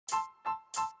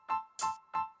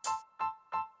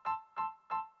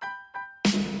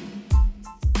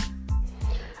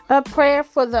A prayer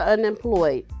for the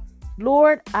unemployed.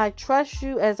 Lord, I trust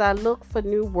you as I look for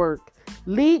new work.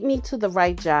 Lead me to the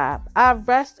right job. I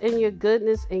rest in your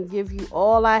goodness and give you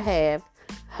all I have.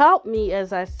 Help me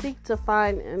as I seek to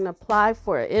find and apply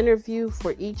for an interview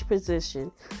for each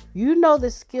position. You know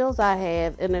the skills I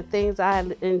have and the things I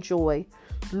enjoy.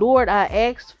 Lord, I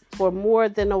ask for more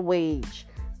than a wage.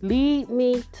 Lead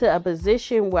me to a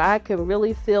position where I can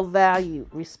really feel valued,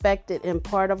 respected, and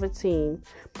part of a team.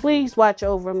 Please watch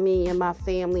over me and my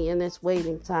family in this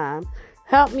waiting time.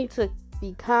 Help me to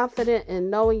be confident in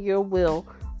knowing your will.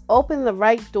 Open the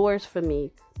right doors for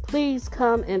me. Please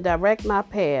come and direct my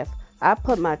path. I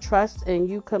put my trust in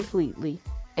you completely.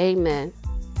 Amen.